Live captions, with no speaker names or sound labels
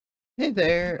Hey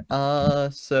there,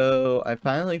 so I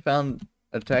finally found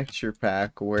a texture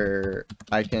pack where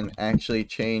I can actually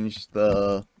change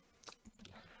the,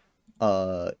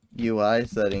 UI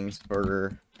settings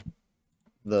for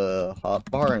the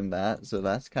hotbar and that, so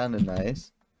that's kind of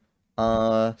nice.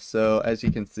 So as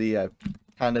you can see, I've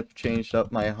kind of changed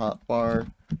up my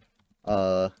hotbar.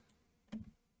 Uh,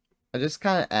 I just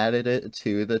kind of added it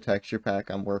to the texture pack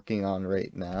I'm working on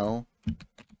right now,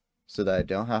 so that I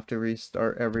don't have to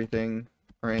restart everything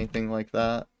or anything like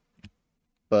that.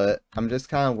 But I'm just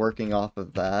kind of working off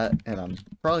of that, and I'm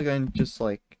probably going to just,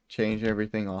 like, change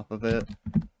everything off of it.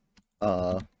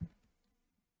 Uh,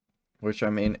 which, I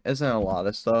mean, isn't a lot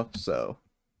of stuff, so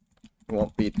it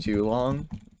won't be too long.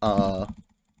 But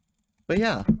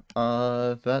yeah,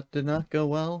 that did not go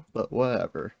well, but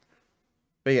whatever.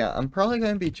 But yeah, I'm probably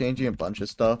going to be changing a bunch of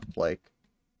stuff, like,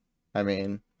 I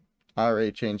mean, I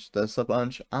already changed this a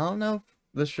bunch. I don't know if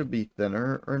this should be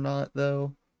thinner or not,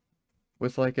 though,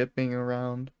 with, like, it being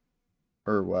around,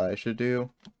 or what I should do.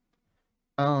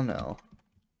 I don't know.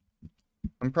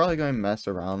 I'm probably going to mess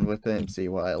around with it and see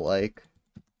what I like.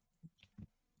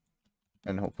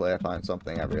 And hopefully I find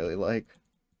something I really like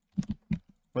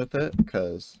with it,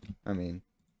 because, I mean,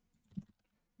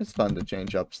 it's fun to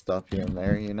change up stuff here and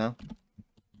there, you know?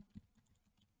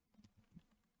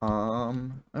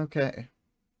 Okay.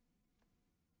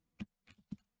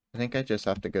 I think I just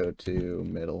have to go to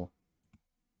middle.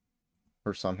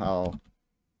 Or somehow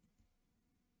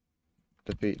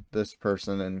defeat this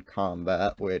person in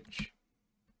combat, which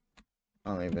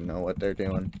I don't even know what they're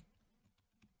doing.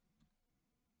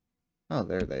 Oh,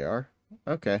 there they are.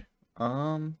 Okay.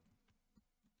 Let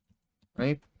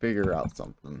me figure out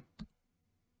something.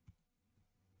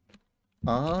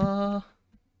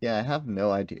 Yeah, I have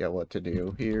no idea what to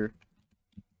do here.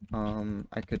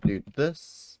 I could do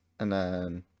this, and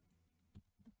then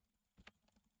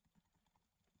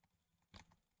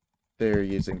they're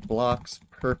using blocks,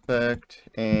 perfect,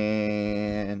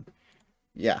 and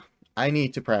yeah, I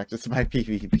need to practice my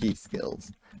PvP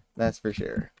skills, that's for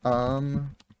sure.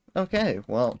 Okay,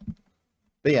 well,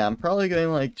 but yeah, I'm probably going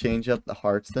to, like, change up the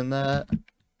hearts in that,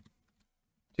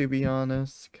 to be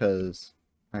honest, because,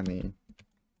 I mean,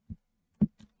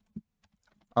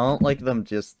 I don't like them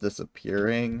just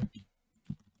disappearing,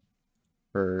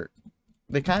 or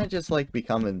they kind of just, like,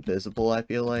 become invisible, I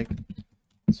feel like,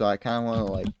 so I kind of want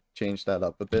to, like, change that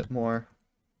up a bit more,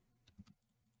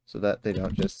 so that they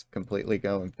don't just completely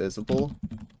go invisible.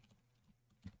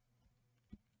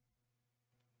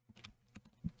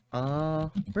 Where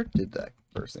did that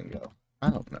person go? I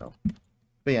don't know.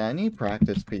 But yeah, I need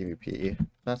practice PvP,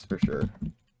 that's for sure.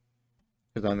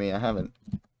 Because, I mean, I haven't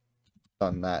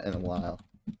done that in a while.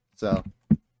 So,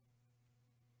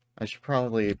 I should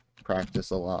probably practice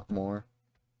a lot more.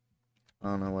 I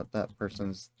don't know what that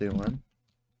person's doing.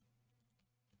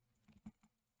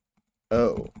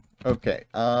 Oh, okay,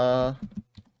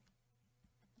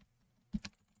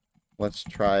 let's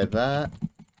try that.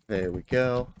 There we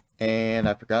go. And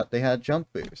I forgot they had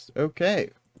jump boost.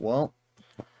 Okay, well,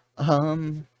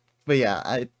 but yeah,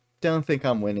 I don't think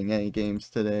I'm winning any games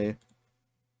today.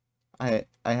 I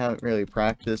haven't really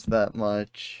practiced that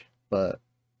much, but,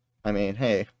 I mean,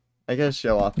 hey, I gotta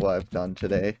show off what I've done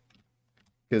today.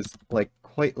 Because, like,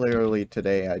 quite literally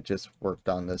today I just worked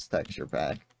on this texture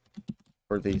pack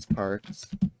for these parts.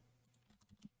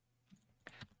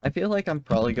 I feel like I'm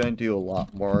probably going to do a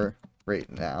lot more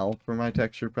right now for my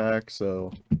texture pack,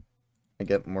 so I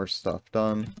get more stuff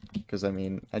done. Because, I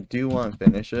mean, I do want to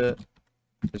finish it.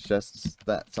 It's just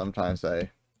that sometimes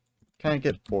I kind of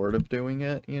get bored of doing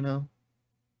it, you know?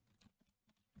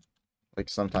 Like,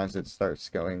 sometimes it starts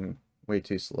going way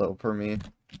too slow for me.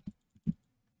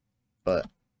 But,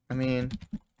 I mean,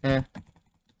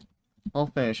 I'll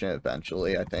finish it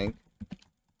eventually, I think.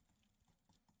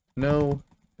 No,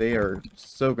 they are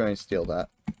so going to steal that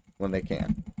when they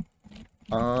can.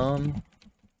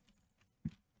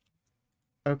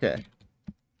 Okay.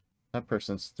 That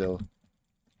person's still...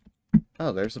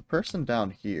 Oh, there's a person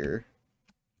down here.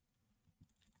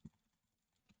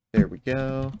 There we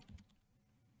go.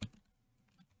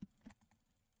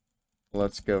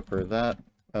 Let's go for that.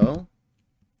 Oh.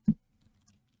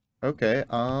 Okay,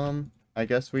 I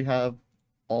guess we have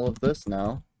all of this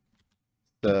now.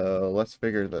 So, let's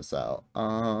figure this out.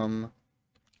 Yeah,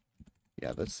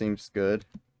 this seems good.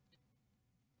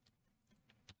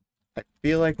 I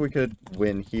feel like we could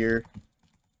win here.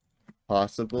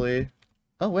 Possibly.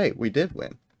 Oh, wait, we did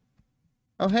win.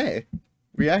 Oh, hey.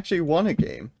 We actually won a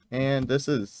game. And this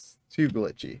is too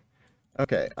glitchy.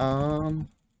 Okay,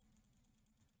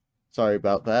 sorry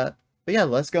about that. But yeah,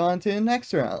 let's go on to the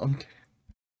next round.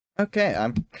 Okay,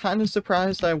 I'm kind of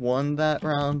surprised I won that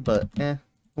round, but a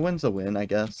win's a win, I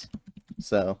guess.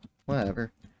 So,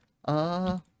 whatever.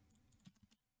 At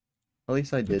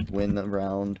least I did win the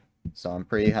round, so I'm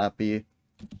pretty happy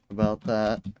about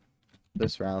that.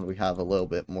 This round we have a little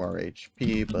bit more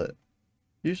HP, but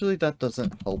usually that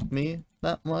doesn't help me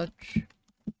that much.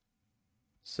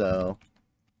 So,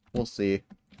 we'll see.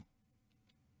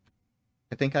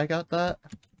 I think I got that.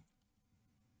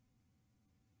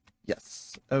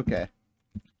 Yes, okay.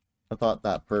 I thought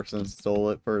that person stole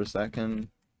it for a second.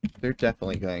 They're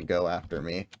definitely going to go after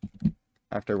me.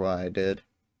 After what I did.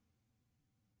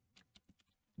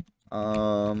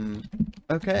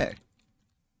 Okay.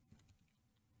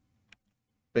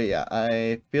 But yeah,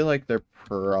 I feel like they're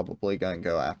probably going to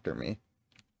go after me.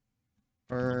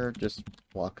 Or just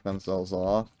block themselves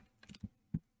off.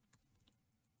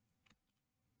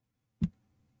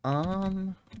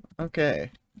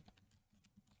 Okay.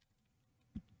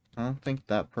 I don't think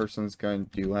that person's going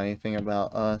to do anything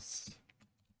about us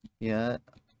yet.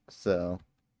 So.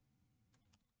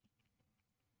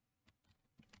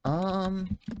 I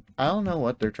don't know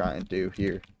what they're trying to do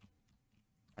here.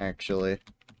 Actually.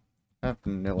 I have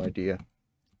no idea.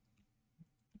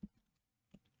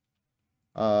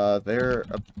 They're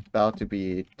about to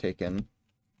be taken.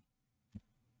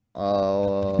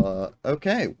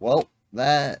 Okay, well,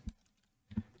 that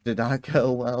did not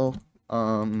go well.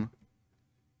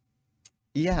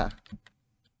 Yeah.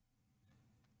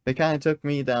 They kind of took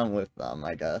me down with them,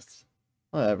 I guess.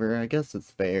 Whatever, I guess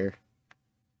it's fair.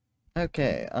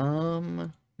 Okay,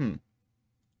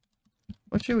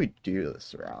 what should we do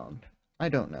this round? I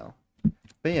don't know.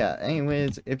 But yeah,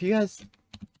 anyways, if you guys,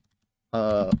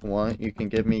 want, you can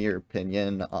give me your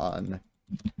opinion on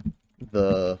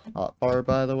the hotbar,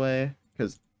 by the way,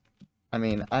 because, I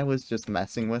mean, I was just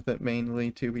messing with it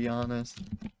mainly, to be honest.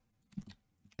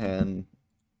 And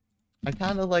I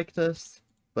kind of like this,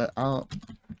 but I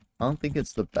don't think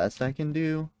it's the best I can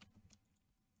do.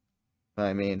 But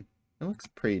I mean, it looks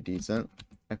pretty decent,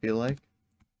 I feel like.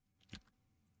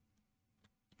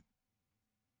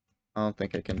 I don't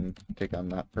think I can take on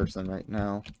that person right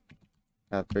now.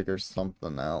 That figures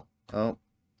something out. Oh,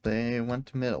 they went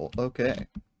to middle. Okay.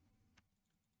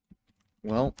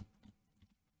 Well,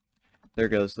 there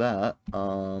goes that.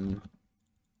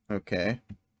 Okay.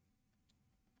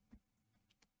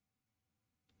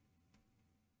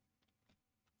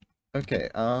 Okay,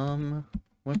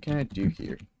 what can I do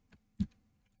here?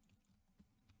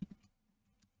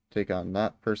 Take on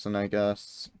that person, I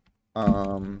guess.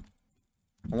 I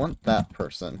want that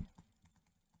person.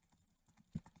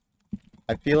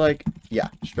 I feel like, yeah,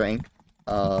 strength.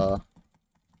 No.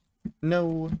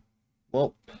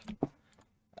 Well,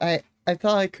 I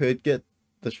thought I could get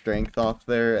the strength off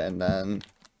there and then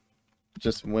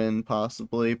just win,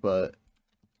 possibly, but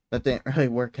that didn't really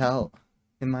work out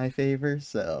in my favor,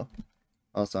 so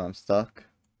also I'm stuck.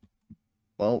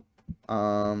 Well,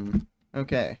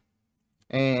 okay.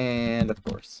 And of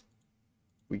course,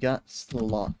 we got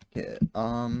Sloth Kit.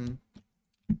 I'm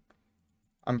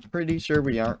pretty sure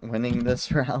we aren't winning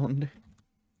this round.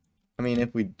 I mean,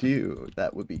 if we do,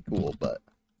 that would be cool, but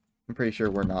I'm pretty sure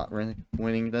we're not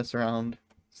winning this round.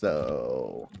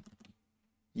 So,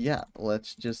 yeah,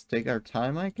 let's just take our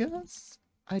time, I guess?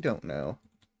 I don't know.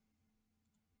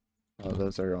 Oh,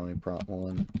 those are only prompt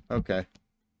one. Okay.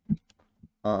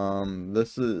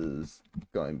 This is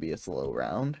going to be a slow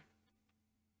round.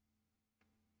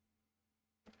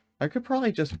 I could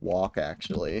probably just walk,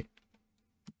 actually.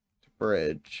 To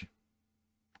bridge.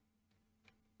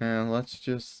 And let's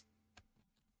just...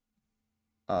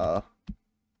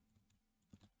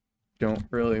 don't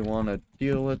really want to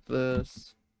deal with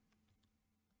this.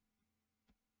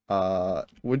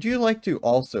 Would you like to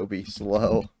also be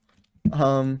slow?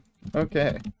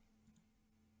 Okay.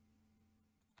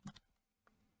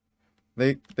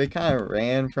 They kind of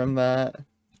ran from that.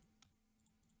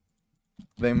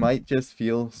 They might just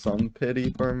feel some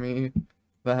pity for me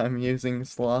that I'm using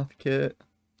Sloth Kit.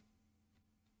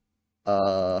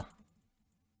 I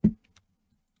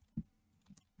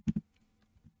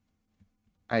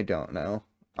don't know.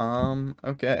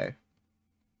 Okay.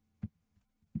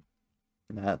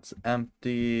 That's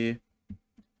empty.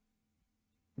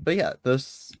 But yeah,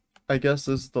 this, I guess,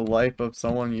 is the life of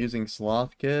someone using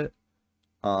Sloth Kit.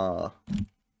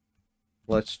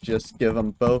 Let's just give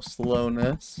them both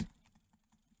slowness.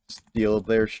 Steal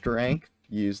their strength.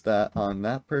 Use that on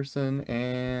that person,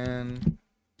 and...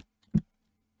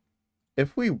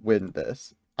 if we win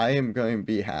this, I am going to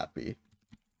be happy.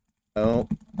 Oh,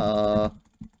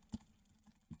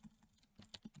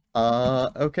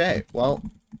 okay, well,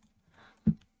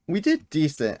 we did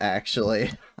decent,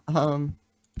 actually.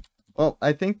 well,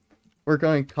 I think we're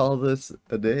going to call this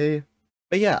a day.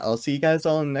 But yeah, I'll see you guys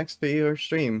all in the next video or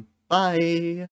stream. Bye!